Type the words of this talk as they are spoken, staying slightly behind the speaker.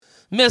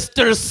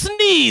Mr.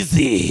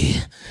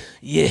 Sneezy.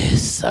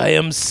 Yes, I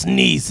am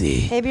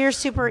Sneezy. Maybe you're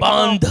super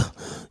Bond, evil,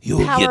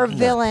 you power get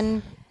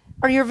villain,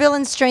 or your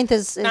villain strength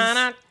is too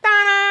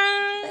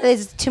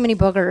many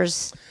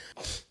boogers.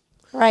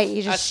 Right,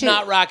 you just That's shoot.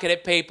 not rocking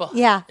it, people.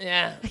 Yeah.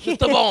 Yeah,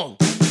 just the bone.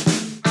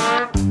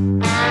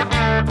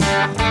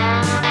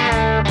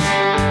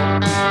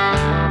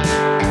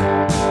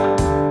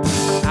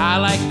 I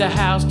like the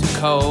house too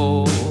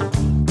cold.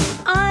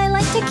 I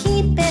like to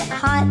keep it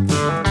hot.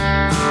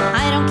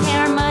 I don't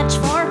care much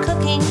for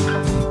cooking.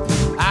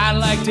 I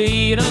like to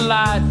eat a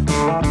lot.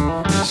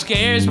 She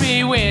scares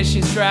me when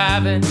she's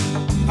driving.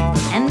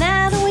 And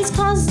that always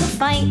causes a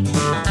fight.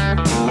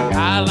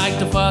 I like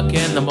to fuck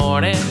in the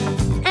morning.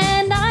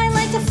 And I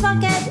like to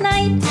fuck at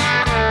night.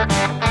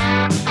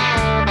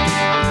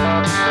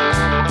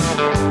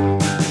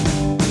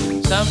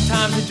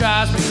 Sometimes it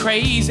drives me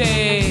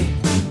crazy.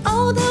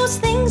 Oh, those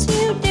things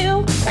you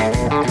do.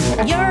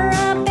 You're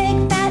a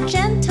big fat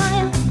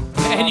Gentile.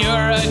 And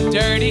you're a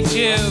dirty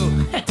Jew.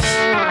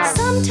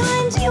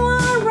 Sometimes you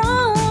are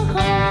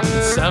wrong.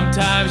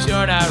 Sometimes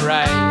you're not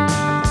right.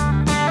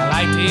 I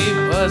like to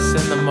eat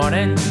puss in the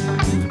morning.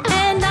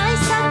 And I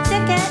suck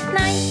dick at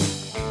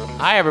night.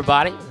 Hi,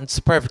 everybody. It's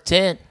the Perfect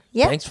 10.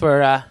 Yep. Thanks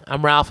for,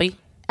 I'm Ralphie.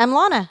 I'm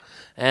Lana.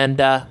 And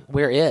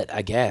we're it,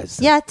 I guess.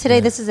 Yeah, today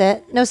this is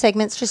it. No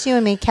segments, just you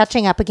and me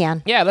catching up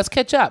again. Yeah, let's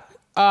catch up.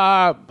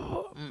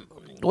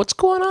 What's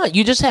going on?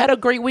 You just had a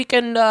great week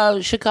in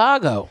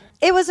Chicago.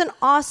 It was an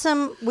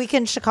awesome week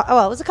in Chicago.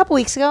 Well, it was a couple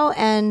weeks ago,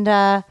 and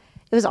it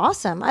was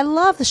awesome. I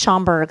love the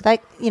Schaumburg,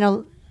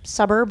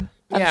 suburb.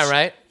 Yeah,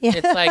 right? Yeah.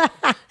 It's like,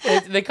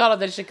 they call it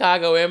the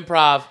Chicago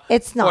Improv.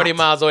 It's not. 40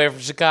 miles away from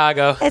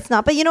Chicago. It's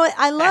not. But you know what?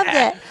 I loved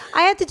it.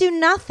 I had to do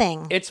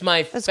nothing. It's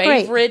my That's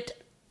favorite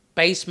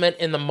basement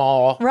in the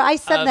mall. I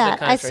said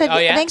that. I said, oh,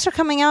 yeah? Thanks for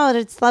coming out.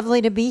 It's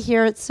lovely to be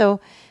here. It's so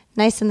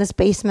nice in this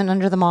basement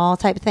under the mall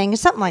type thing.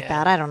 Something like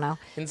that. I don't know.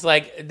 It's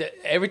like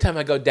every time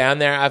I go down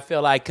there, I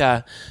feel like,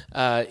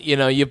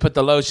 you put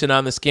the lotion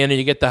on the skin and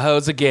you get the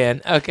hose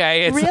again.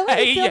 Okay? It's Really?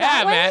 Like, You feel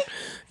that way? man.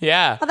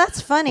 Yeah. Oh,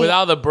 that's funny. With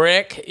all the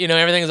brick,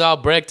 everything's all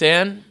bricked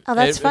in. Oh,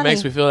 that's funny. It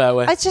makes me feel that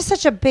way. It's just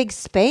such a big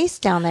space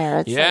down there.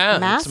 It's like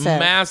massive. It's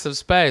massive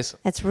space.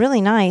 It's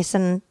really nice.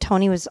 And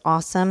Tony was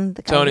awesome.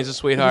 The guy Tony's a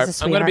sweetheart. he's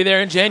a I'm going to be sweetheart.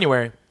 there in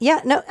January. Yeah,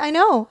 no, I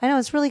know.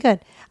 It's really good.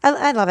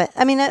 I love it.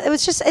 I mean,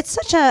 it's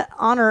such an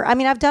honor. I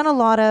mean, I've done a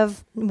lot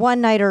of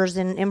one-nighters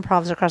and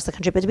improvs across the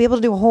country, but to be able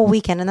to do a whole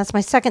weekend, and that's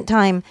my second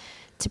time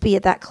to be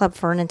at that club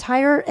for an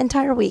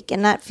entire week,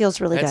 and that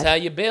feels really good. That's how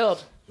you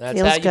build. That's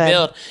Feels how you good.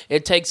 build.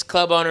 It takes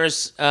club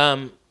owners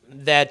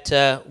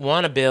that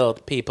want to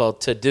build people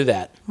to do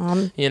that.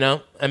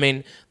 I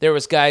mean, there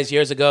was guys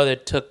years ago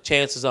that took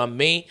chances on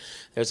me.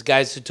 There's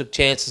guys who took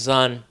chances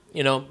on,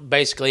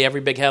 basically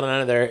every big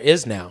headliner there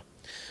is now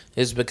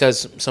is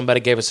because somebody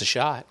gave us a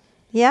shot.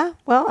 Yeah,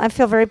 well, I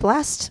feel very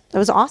blessed. That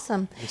was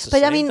awesome.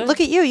 But I mean,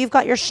 look at you. You've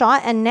got your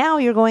shot, and now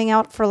you're going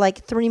out for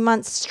like 3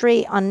 months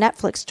straight on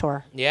Netflix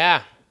tour.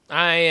 Yeah,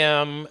 I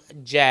am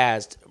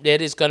jazzed.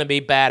 It is going to be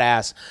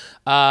badass.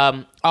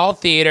 All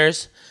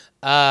theaters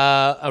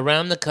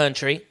around the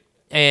country,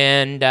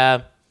 and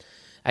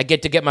I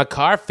get my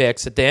car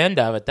fixed at the end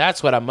of it.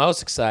 That's what I'm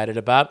most excited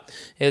about,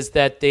 is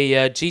that the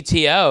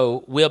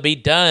GTO will be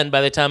done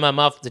by the time I'm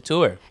off the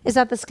tour. Is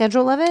that the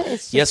schedule of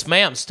it? Yes,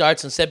 ma'am.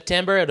 Starts in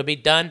September. It'll be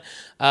done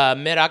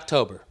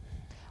mid-October.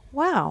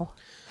 Wow.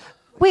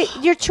 Wait,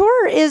 your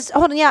tour is...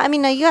 Hold on, yeah, I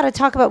mean, you got to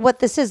talk about what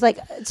this is.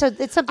 So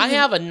it's something... I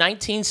have a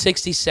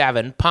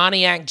 1967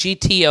 Pontiac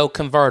GTO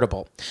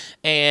convertible,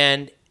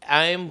 and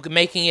I'm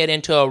making it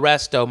into a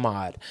resto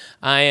mod.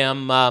 I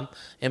am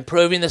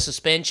improving the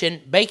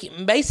suspension,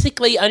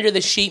 basically under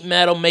the sheet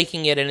metal,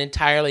 making it an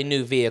entirely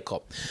new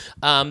vehicle.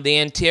 The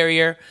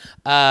interior,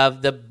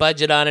 the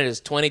budget on it is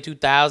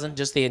 $22,000,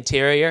 just the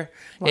interior.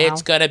 Wow.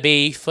 It's going to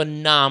be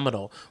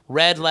phenomenal.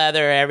 Red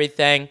leather,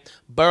 everything,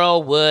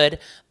 burl wood,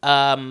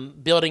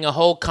 building a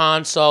whole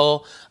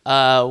console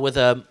with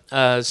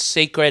a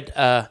sacred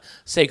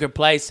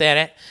place in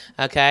it.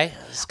 Okay.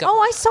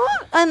 I saw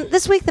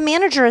this week the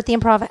manager at the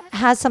Improv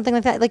has something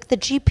like that. Like the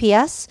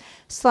GPS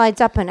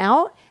slides up and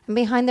out, and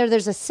behind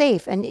there's a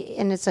safe, and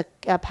it's a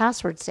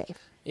password safe.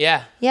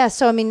 Yeah. Yeah.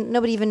 So I mean,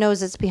 nobody even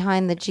knows it's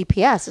behind the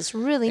GPS. It's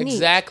really neat.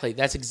 Exactly.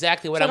 That's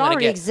exactly what I'm going going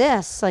to get. It already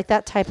exists, like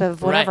that type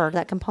of whatever, Right.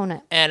 that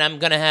component. And I'm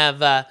going to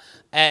have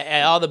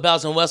all the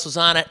bells and whistles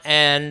on it,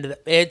 and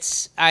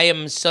I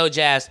am so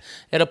jazzed.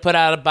 It'll put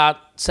out about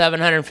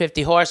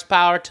 750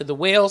 horsepower to the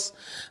wheels,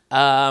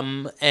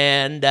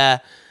 and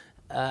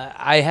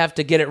I have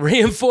to get it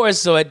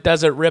reinforced so it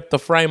doesn't rip the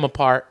frame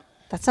apart.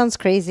 That sounds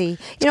crazy.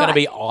 It's going to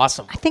be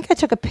awesome. I think I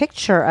took a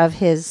picture of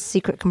his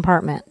secret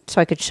compartment so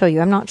I could show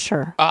you. I'm not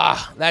sure.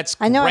 That's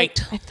I know.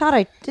 great. I thought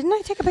didn't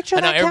I take a picture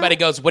of that? Everybody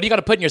Kat? goes, what are you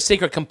going to put in your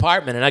secret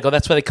compartment? And I go,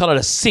 that's why they call it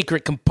a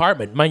secret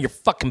compartment. Mind your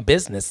fucking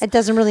business. It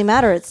doesn't really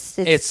matter. It's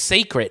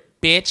secret,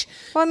 bitch.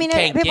 Well, I mean, You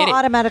can't people get it.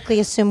 automatically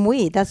assume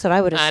weed. That's what I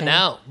would assume. I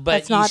know, but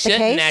That's you not the shouldn't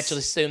case? naturally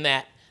assume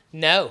that.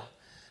 No.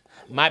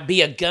 Might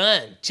be a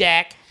gun,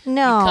 Jack.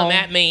 No. You come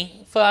at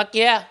me. Fuck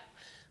yeah.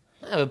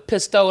 Have a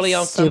pistoli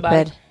on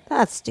somebody. Stupid.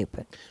 That's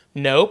stupid.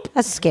 Nope.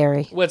 That's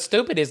scary. What's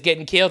stupid is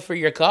getting killed for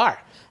your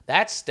car.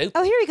 That's stupid.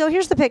 Oh, here you go.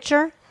 Here's the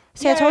picture.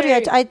 See, I told you.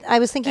 I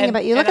was thinking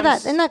about you. Look at that.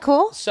 Isn't that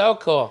cool? So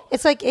cool.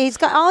 It's like he's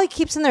got all he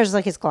keeps in there is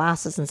like his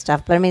glasses and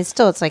stuff. But I mean,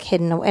 still, it's like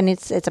hidden, and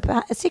it's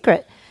a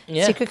secret.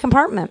 Yeah. Secret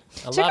compartment.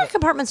 Secret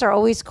compartments are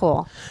always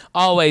cool.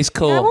 Always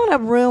cool. I want a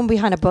room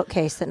behind a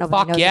bookcase that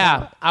nobody knows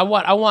about. I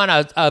want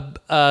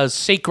a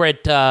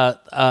secret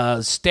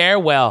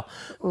stairwell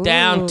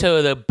down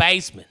to the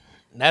basement.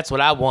 That's what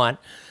I want.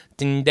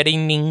 Right,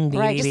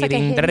 just like a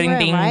hidden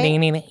room,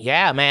 right?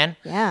 Yeah, man.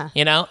 Yeah.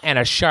 You know, and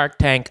a Shark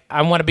Tank.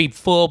 I want to be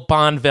full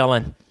Bond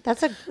villain.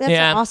 That's an awesome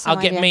idea. I'll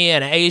get me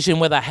an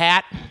Asian with a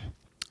hat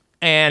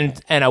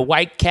and a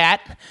white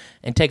cat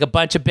and take a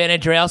bunch of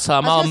Benadryl so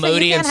I'm all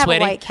moody and sweaty. You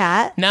can't have a white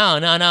cat. No.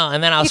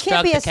 And then I'll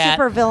stroke the cat. You can't be a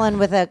super villain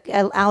with an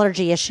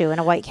allergy issue and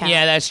a white cat.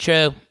 Yeah, that's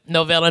true.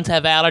 No villains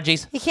have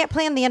allergies. You can't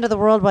plan the end of the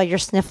world while you're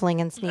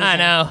sniffling and sneezing. I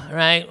know,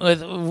 right?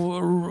 With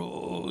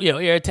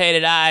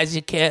irritated eyes,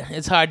 you can't.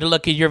 It's hard to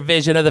look at your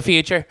vision of the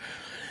future.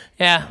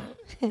 Yeah,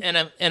 in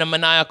a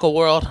maniacal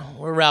world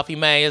where Ralphie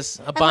May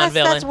is a Bond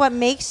villain. That's what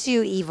makes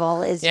you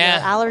evil is your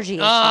allergy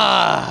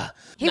issue.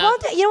 He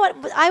won't. You know what?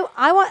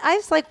 I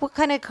was like, what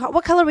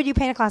color would you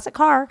paint a classic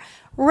car?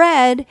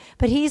 Red,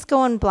 but he's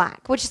going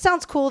black, which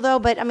sounds cool though.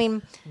 But I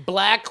mean,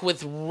 black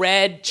with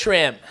red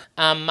trim.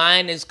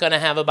 Mine is going to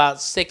have about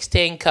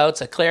 16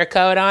 coats of clear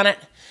coat on it,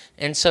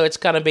 and so it's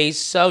going to be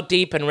so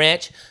deep and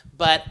rich.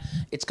 But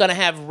it's going to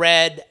have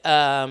red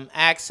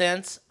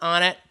accents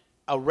on it,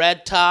 a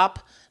red top,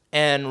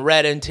 and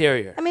red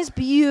interior. I mean, it's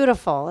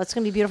beautiful. It's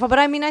going to be beautiful. But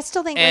I mean, I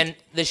still think. And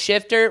the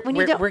shifter,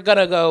 we're going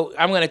to go.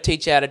 I'm going to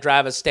teach you how to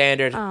drive a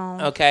standard,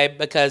 okay?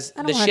 Because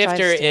the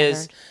shifter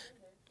is,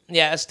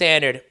 a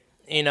standard.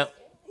 You know,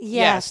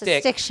 yes,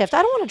 a stick shift.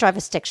 I don't want to drive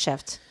a stick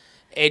shift.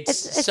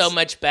 It's so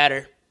much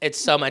better. It's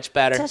so much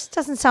better. It just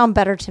doesn't sound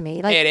better to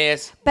me. Like, it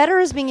is. Better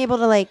is being able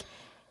to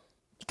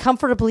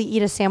comfortably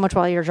eat a sandwich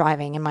while you're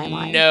driving. In my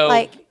mind,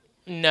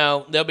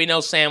 no, there'll be no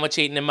sandwich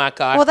eating in my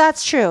car. Well,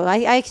 that's true.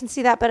 I can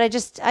see that, but I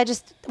just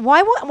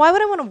why would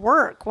I want to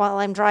work while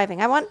I'm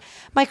driving? I want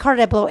my car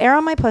to blow air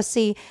on my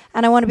pussy,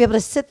 and I want to be able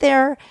to sit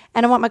there,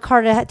 and I want my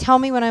car to tell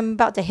me when I'm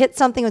about to hit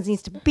something, when it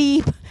needs to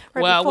beep.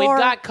 We've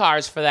got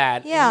cars for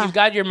that. Yeah. You've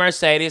got your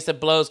Mercedes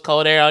that blows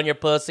cold air on your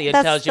pussy and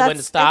tells you when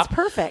to stop. That's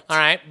perfect. All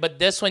right, but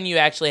this one you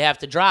actually have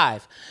to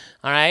drive.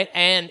 All right,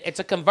 and it's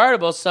a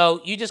convertible, so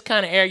you just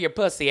kind of air your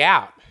pussy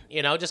out.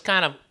 You know, just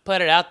kind of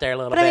put it out there a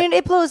little bit. But I mean,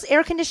 it blows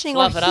air conditioning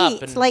or heat.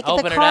 Up and like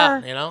open the car,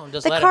 it up,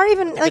 just the let car it,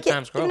 even it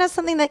even has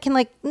something that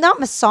can not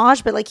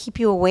massage, but keep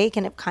you awake,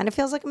 and it kind of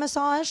feels like a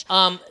massage.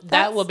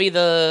 That will be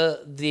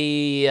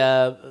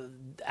the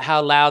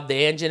how loud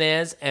the engine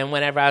is, and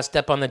whenever I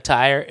step on the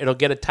tire, it'll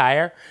get a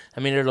tire. I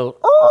mean, it'll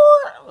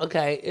you'll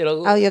get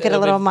a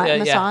little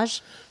massage.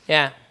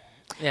 Yeah.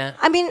 Yeah.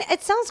 I mean,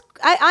 it sounds.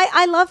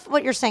 I love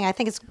what you're saying. I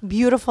think it's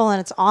beautiful and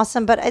it's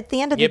awesome. But at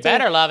the end of the day, you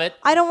better love it.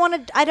 I don't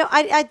want to.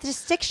 I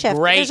just stick shift.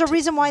 Great. There's a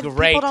reason why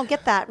people don't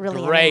get that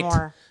really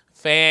anymore.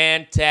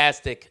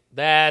 Fantastic.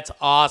 That's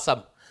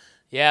awesome.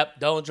 Yep.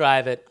 Don't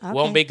drive it. Okay.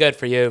 Won't be good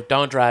for you.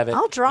 Don't drive it.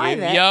 I'll drive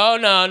it. No.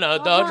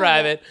 Don't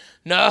drive it.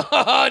 No,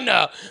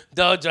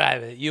 don't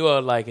drive it. You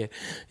won't like it.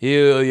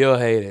 You'll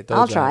hate it.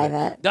 I'll drive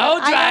it.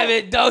 Don't drive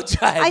it. Don't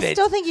drive it. I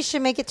still think you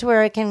should make it to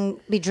where it can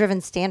be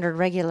driven standard,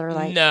 regular.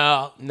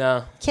 No.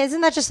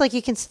 Isn't that just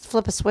you can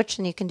flip a switch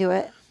and you can do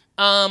it?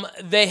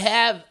 They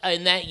have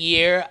in that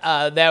year.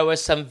 There were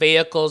some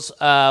vehicles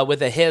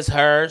with a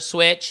his/her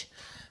switch.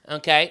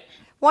 Okay.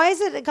 Why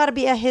is it got to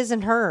be a his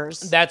and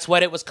hers? That's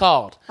what it was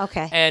called.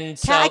 Okay. And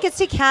so I could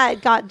see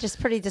Kat got just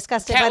pretty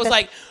disgusted. Kat was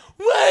like,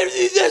 "What?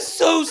 That's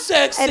so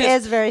sexist." It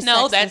is very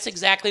No, sexist. that's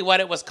exactly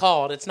what it was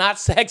called. It's not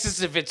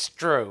sexist if it's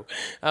true.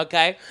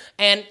 Okay?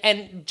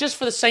 And just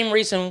for the same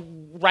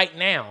reason right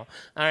now,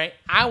 all right,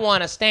 I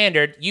want a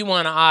standard, you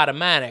want an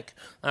automatic.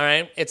 All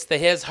right? It's the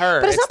his/her.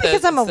 But it's not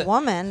because I'm a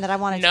woman that I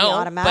want it to be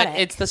automatic. No, but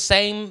it's the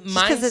same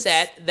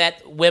mindset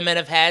that women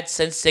have had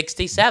since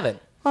 1967.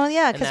 Well,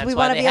 yeah, because we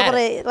want to be able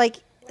to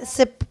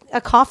sip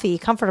a coffee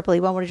comfortably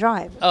while we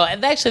drive. Oh,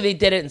 and actually they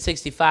did it in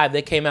 1965.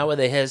 They came out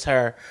with a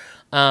his/her.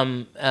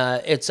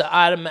 It's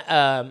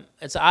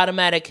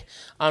automatic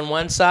on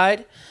one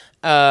side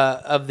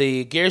of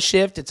the gear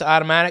shift. It's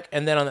automatic,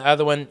 and then on the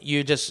other one,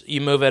 you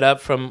move it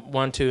up from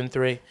 1, 2, and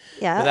 3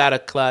 without a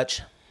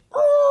clutch.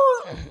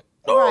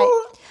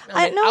 Right.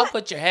 I'll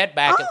put your head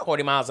back at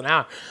 40 miles an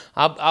hour.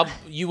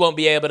 You won't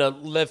be able to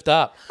lift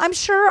up. I'm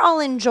sure I'll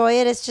enjoy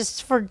it. It's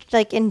just for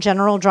in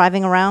general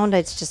driving around.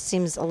 It just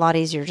seems a lot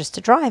easier just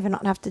to drive and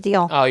not have to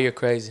deal. Oh, you're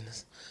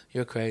craziness.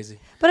 You're crazy.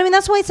 But I mean,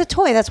 that's why it's a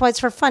toy. That's why it's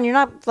for fun. You're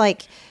not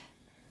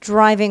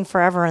driving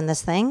forever in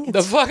this thing.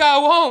 The fuck I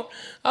won't.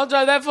 I'll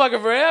drive that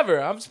fucker forever.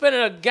 I'm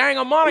spending a gang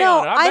of money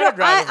on it.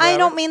 I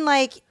don't mean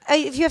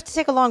if you have to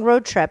take a long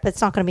road trip,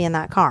 it's not going to be in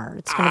that car.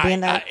 It's going to be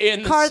in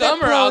the car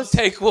summer. I'll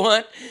take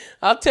one.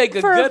 I'll take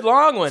a good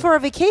long one for a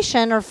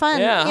vacation or fun.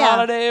 Yeah.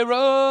 Holiday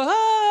road.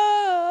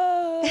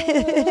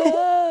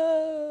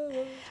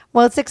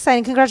 Well, it's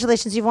exciting.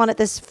 Congratulations, you've wanted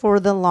this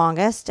for the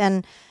longest,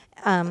 and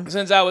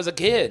since I was a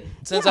kid,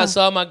 since I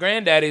saw my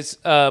granddaddy's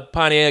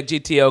Pontiac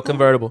GTO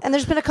convertible. And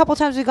there's been a couple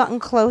times we've gotten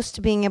close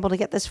to being able to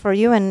get this for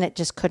you, and it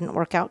just couldn't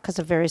work out because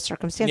of various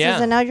circumstances.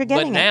 Yeah, and now you're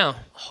getting but now,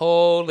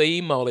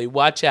 holy moly,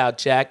 watch out,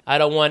 Jack. I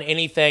don't want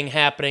anything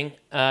happening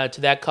to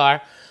that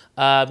car.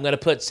 I'm going to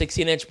put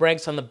 16-inch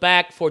brakes on the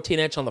back,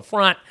 14-inch on the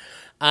front.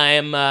 I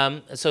am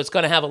so it's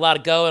going to have a lot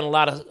of go and a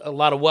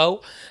lot of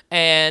whoa,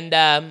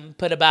 and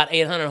put about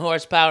 800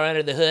 horsepower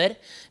under the hood,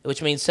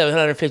 which means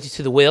 750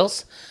 to the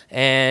wheels,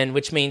 and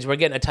which means we're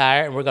getting a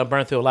tire and we're going to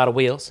burn through a lot of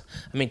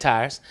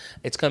tires.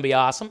 It's going to be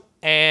awesome,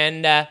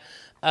 and a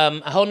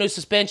whole new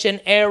suspension,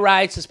 air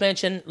ride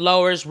suspension,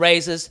 lowers,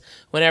 raises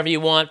whenever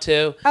you want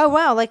to. Oh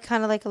wow,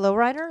 kind of like a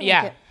lowrider.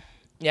 Yeah.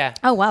 Yeah.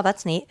 Oh wow,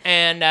 that's neat.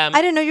 And I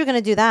didn't know you were going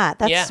to do that.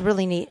 That's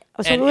really neat.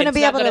 So and we're going to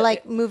be able gonna,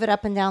 to move it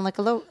up and down like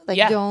a low,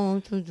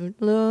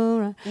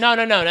 No.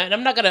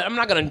 I'm not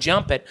gonna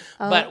jump it,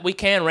 but we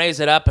can raise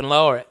it up and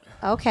lower it.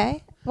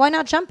 Okay. Why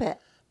not jump it?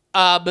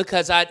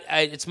 Because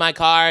it's my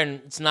car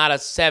and it's not a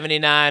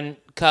 '79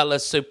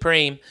 Cutlass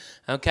Supreme.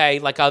 Okay,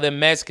 like all them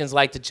Mexicans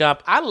like to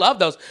jump. I love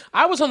those.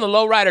 I was on the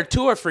lowrider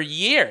tour for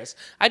years.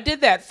 I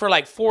did that for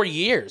 4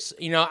 years.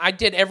 I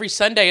did every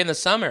Sunday in the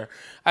summer.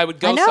 I would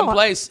go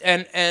someplace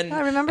and I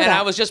remember that.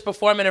 I was just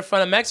performing in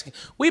front of Mexicans.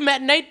 We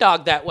met Nate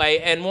Dogg that way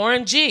and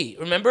Warren G.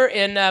 Remember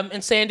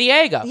in San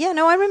Diego? Yeah,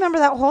 no, I remember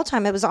that whole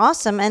time. It was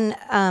awesome, and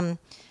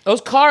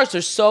those cars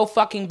are so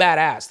fucking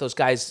badass. Those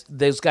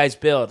guys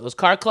build those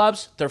car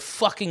clubs. They're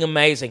fucking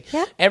amazing.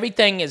 Yeah.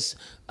 Everything is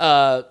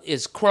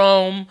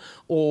chrome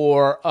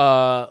or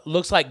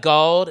looks like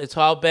gold. It's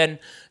all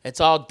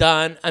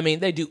done. I mean,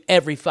 they do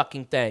every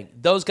fucking thing.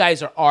 Those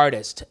guys are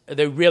artists.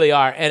 They really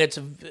are,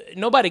 and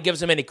nobody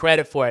gives them any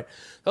credit for it.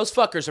 Those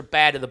fuckers are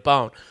bad to the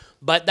bone.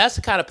 But that's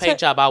the kind of paint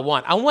job I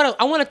want. I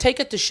want to take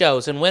it to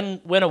shows and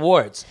win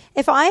awards.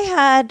 If I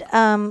had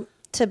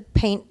to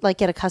paint,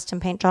 get a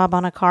custom paint job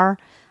on a car,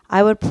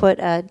 I would put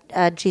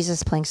a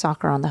Jesus playing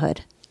soccer on the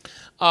hood.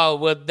 Oh,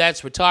 well,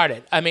 that's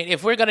retarded. I mean,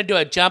 if we're going to do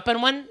a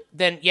jumping one,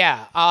 then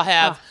yeah, I'll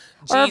have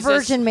Jesus. Or a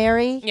Virgin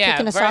Mary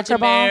kicking a soccer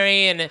ball.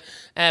 Virgin Mary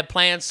and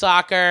playing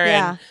soccer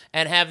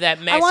and have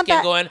that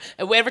Mexican going.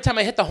 Every time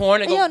I hit the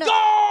horn, it goes, go!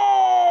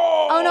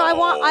 Oh, no,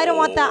 I don't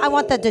want that. I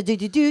want that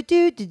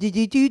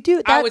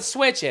do. I would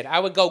switch it. I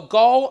would go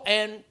goal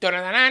and...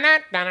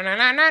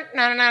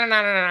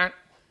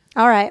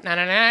 All right.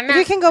 If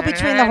you can go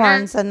between the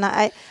horns, and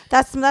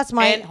that's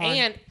my horn.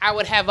 And I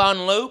would have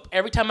on loop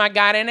every time I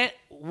got in it.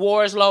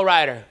 War's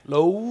Lowrider.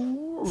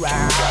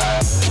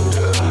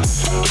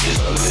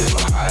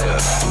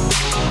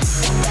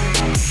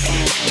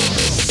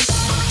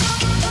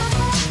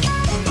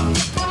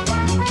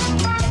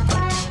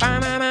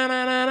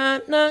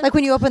 Like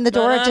when you open the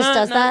door, it just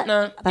does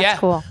that. That's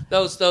cool.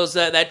 Those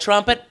that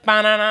trumpet.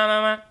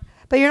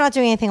 But you're not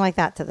doing anything like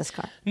that to this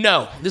car.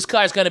 No, this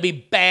car is going to be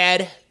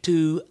bad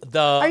to the.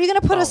 Are you going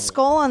to put a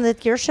skull on the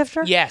gear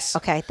shifter? Yes.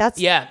 Okay, that's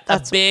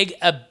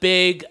a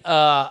big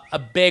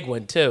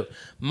one too.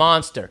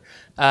 Monster,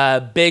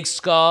 big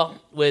skull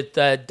with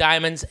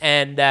diamonds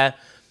and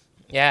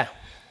yeah.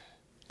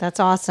 That's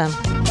awesome.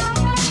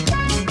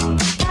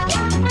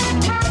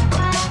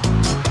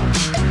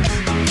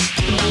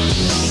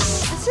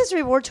 This is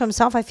reward to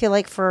himself. I feel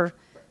like for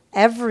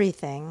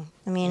everything.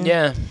 I mean,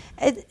 yeah.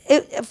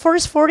 For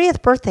his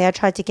 40th birthday, I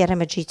tried to get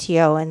him a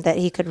GTO and that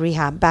he could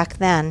rehab back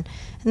then.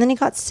 And then he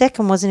got sick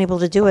and wasn't able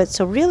to do it.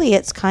 So really,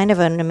 it's kind of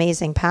an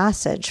amazing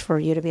passage for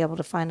you to be able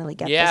to finally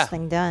get this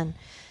thing done.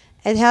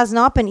 It has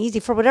not been easy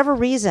for whatever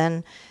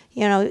reason.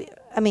 I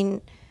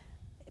mean,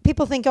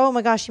 people think, oh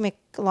my gosh, you make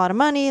a lot of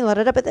money,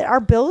 but our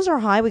bills are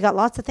high. We got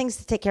lots of things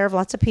to take care of,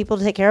 lots of people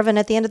to take care of. And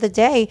at the end of the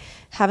day,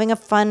 having a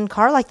fun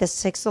car like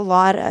this takes a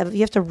lot of,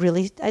 you have to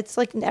really, it's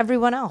like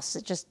everyone else.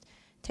 It just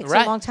takes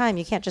a long time.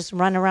 You can't just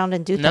run around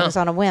and do things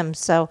on a whim.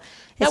 So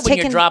it's when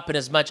you're dropping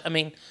as much. I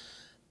mean,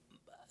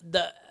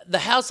 the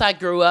house I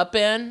grew up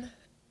in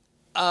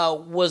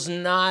was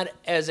not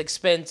as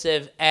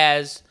expensive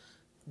as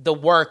the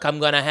work I'm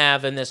going to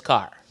have in this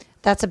car.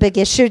 That's a big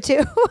issue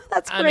too.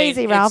 That's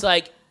crazy, Ralph. It's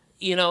like,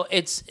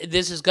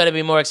 this is going to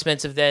be more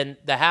expensive than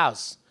the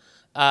house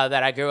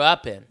that I grew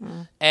up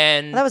in.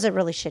 And that was a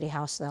really shitty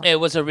house, though. It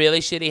was a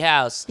really shitty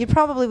house. You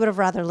probably would have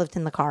rather lived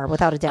in the car,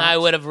 without a doubt. I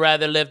would have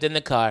rather lived in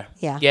the car.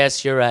 Yeah.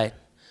 Yes, you're right.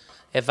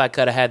 If I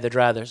could have had the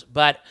druthers.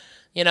 But,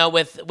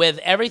 with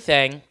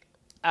everything,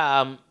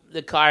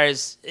 the car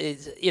is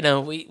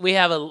we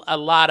have a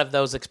lot of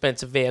those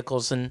expensive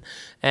vehicles, and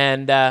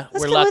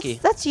we're lucky.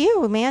 That's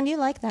you, man. You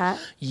like that.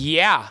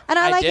 Yeah, and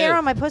I like air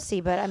on my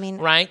pussy, but I mean,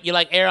 right? You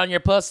like air on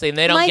your pussy, and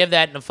they don't give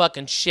that in a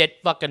fucking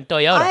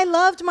Toyota. I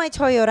loved my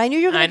Toyota. I knew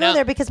you were going to go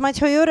there because my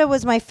Toyota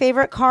was my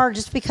favorite car,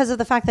 just because of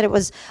the fact that I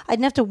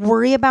didn't have to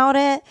worry about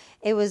it.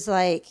 It was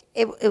like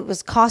it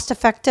was cost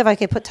effective. I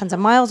could put tons of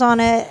miles on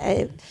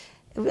it.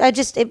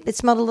 It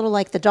smelled a little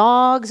like the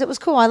dogs. It was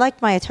cool. I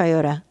liked my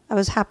Toyota. I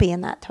was happy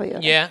in that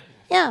Toyota. Yeah.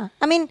 Yeah.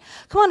 I mean,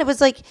 come on. It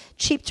was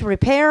cheap to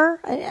repair.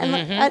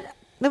 And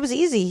it was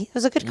easy. It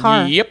was a good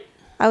car. Yep.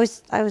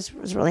 I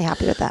was really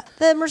happy with that.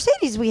 The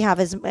Mercedes we have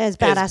is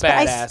badass, but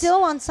I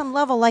still, on some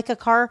level, like a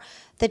car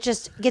that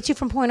just gets you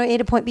from point A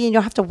to point B, and you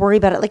don't have to worry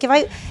about it. Like if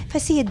I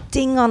see a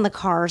ding on the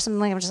car or something,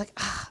 like I'm just like,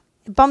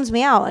 it bums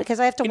me out because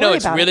I have to worry about it.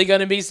 You know what's really going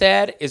to be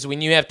sad is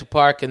when you have to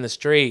park in the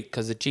street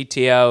because the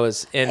GTO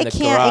is in the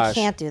garage. It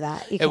can't do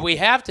that. If we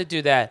have to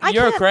do that,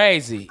 you're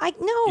crazy.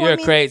 You're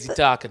crazy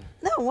talking.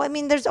 No, I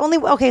mean, there's only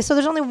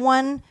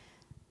one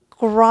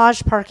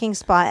garage parking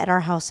spot at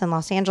our house in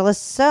Los Angeles.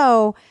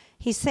 So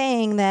he's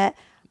saying that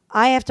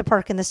I have to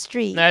park in the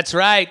street. That's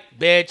right,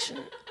 bitch.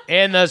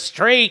 In the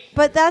street.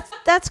 But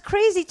that's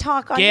crazy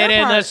talk on your part. Get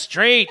in the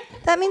street.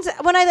 That means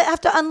when I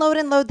have to unload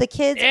and load the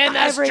kids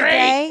every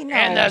day. No.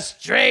 In the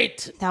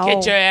street. No.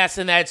 Get your ass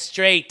in that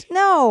street.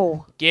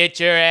 No. Get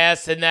your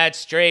ass in that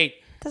street.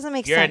 Doesn't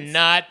make sense. You're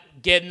not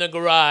getting the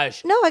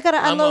garage. No, I got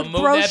to unload I'm gonna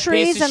move groceries that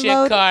piece of and shit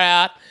load. car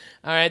out.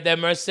 All right, that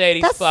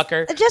Mercedes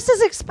fucker. Just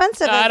as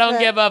expensive. I don't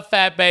give a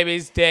fat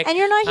baby's dick. And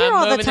you're not here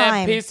all the time. I'm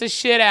moving that piece of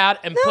shit out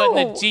and putting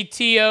the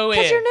GTO in.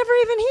 Because you're never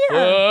even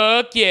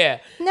here. Fuck yeah.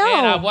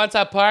 No. And once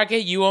I park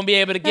it, you won't be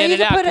able to get it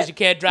out because you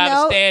can't drive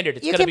a standard.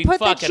 It's going to be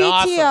fucking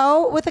awesome. You can put the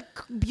GTO with a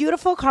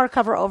beautiful car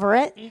cover over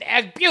it.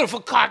 A beautiful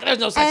car. There's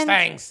no such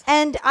things.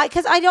 And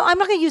because I'm not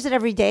going to use it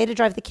every day to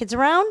drive the kids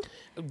around.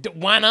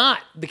 Why not?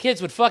 The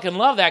kids would fucking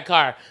love that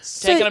car.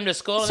 Taking them to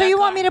school. So you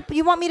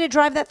want me to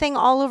drive that thing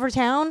all over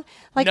town,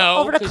 like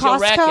over to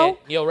Costco?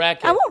 You'll wreck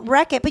it. I won't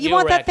wreck it, but you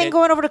want that thing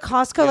going over to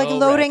Costco, like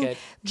loading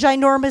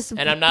ginormous.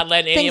 And I'm not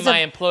letting any of my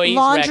employees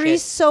laundry wreck it.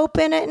 Soap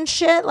in it and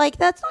shit. Like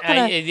that's not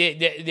gonna.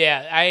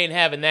 Yeah, I ain't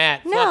having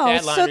that. No, fuck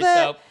that laundry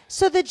soap.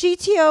 So the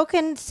GTO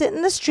can sit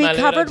in the street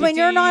covered when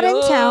you're not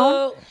in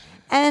town.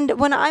 And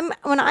when I'm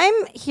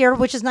here,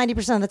 which is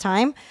 90% of the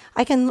time,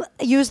 I can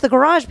use the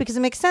garage because it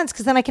makes sense.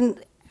 Because then I can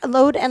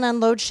load and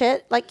unload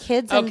shit like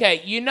kids. Okay,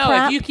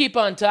 crap. if you keep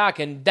on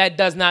talking, that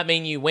does not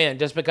mean you win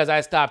just because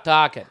I stop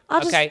talking. All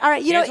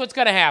right, here's what's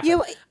going to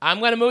happen. I'm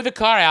going to move the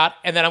car out,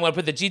 and then I'm going to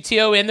put the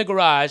GTO in the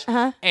garage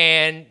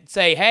and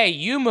say, hey,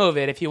 you move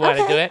it if you want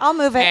to do it. I'll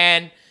move it.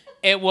 And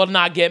it will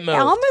not get moved.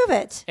 Yeah, I'll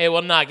move it. It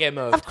will not get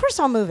moved. Of course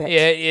I'll move it.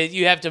 Yeah,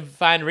 you have to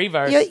find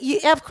reverse.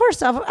 Of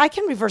course. I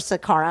can reverse the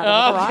car out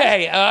of the garage.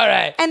 Okay, all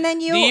right. And then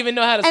do you even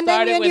know how to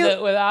start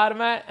it with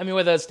automatic? I mean,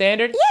 with a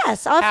standard?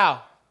 Yes.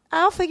 How?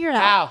 I'll figure it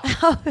out.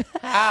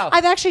 How?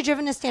 I've actually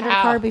driven a standard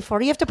car before.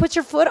 You have to put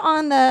your foot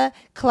on the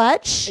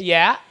clutch.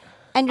 Yeah.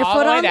 And your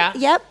foot on. Down.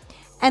 Yep.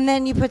 And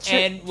then you put your.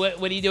 And what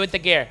do you do with the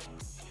gear?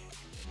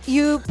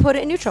 You put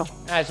it in neutral.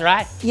 That's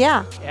right.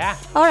 Yeah. Yeah.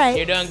 All right.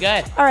 You're doing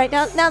good. All right.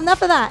 Now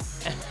enough of that.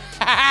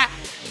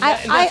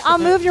 I'll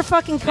move your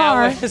fucking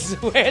car. Now,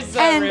 where's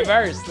the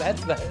reverse?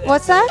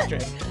 What's that?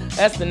 Trick.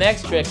 That's the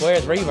next trick.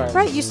 Where's reverse?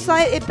 Right. You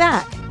slide it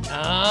back.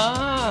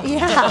 Oh.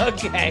 Yeah.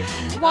 Okay.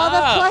 While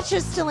the clutch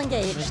is still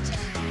engaged.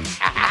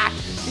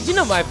 Did you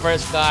know my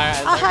first car?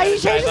 You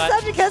changed the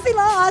subject because he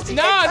lost.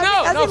 No,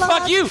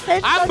 fuck you.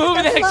 I'm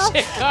moving that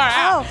shit car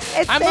out.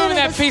 I'm moving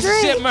that piece of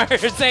shit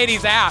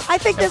Mercedes out. I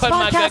think this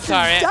podcast is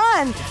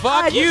done.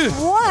 Fuck you.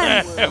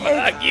 Won.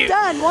 Fuck you.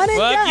 Done. One and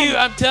done. Fuck you.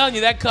 I'm telling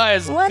you, that car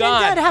is one gone.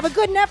 One and done. Have a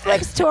good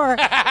Netflix tour.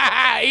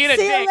 See you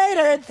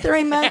later in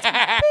 3 months.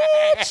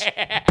 Bitch.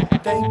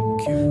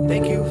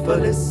 Thank you for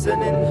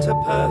listening to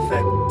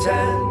Perfect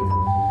 10.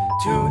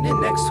 Tune in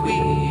next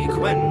week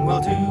when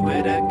we'll do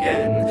it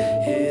again.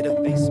 Hit a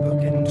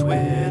Facebook and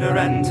Twitter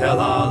and tell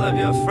all of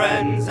your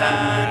friends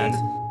and...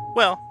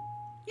 Well,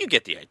 you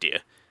get the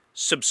idea.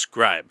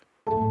 Subscribe.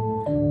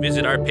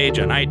 Visit our page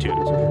on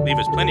iTunes. Leave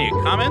us plenty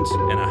of comments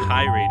and a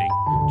high rating.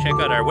 Check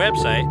out our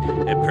website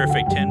at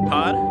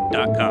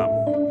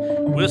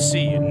perfect10pod.com. We'll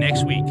see you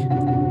next week.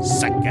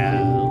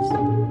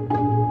 Suckers.